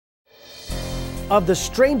Of the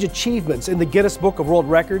strange achievements in the Guinness Book of World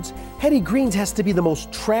Records, Hetty Green's has to be the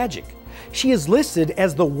most tragic. She is listed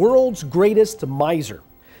as the world's greatest miser.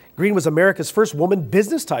 Green was America's first woman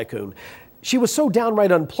business tycoon. She was so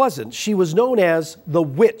downright unpleasant, she was known as the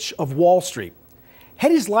Witch of Wall Street.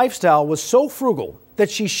 Hetty's lifestyle was so frugal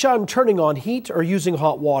that she shunned turning on heat or using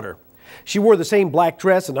hot water. She wore the same black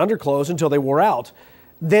dress and underclothes until they wore out.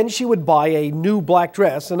 Then she would buy a new black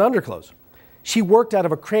dress and underclothes. She worked out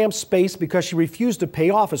of a cramped space because she refused to pay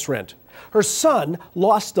office rent. Her son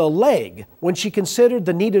lost a leg when she considered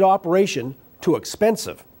the needed operation too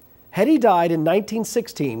expensive. Hetty died in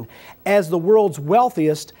 1916 as the world's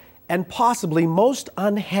wealthiest and possibly most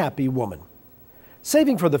unhappy woman.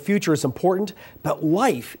 Saving for the future is important, but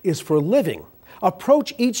life is for living.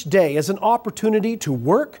 Approach each day as an opportunity to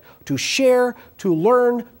work, to share, to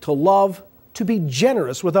learn, to love, to be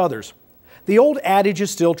generous with others. The old adage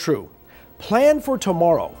is still true. Plan for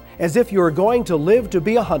tomorrow as if you are going to live to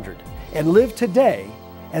be 100, and live today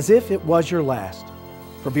as if it was your last.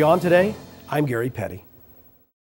 For Beyond Today, I'm Gary Petty.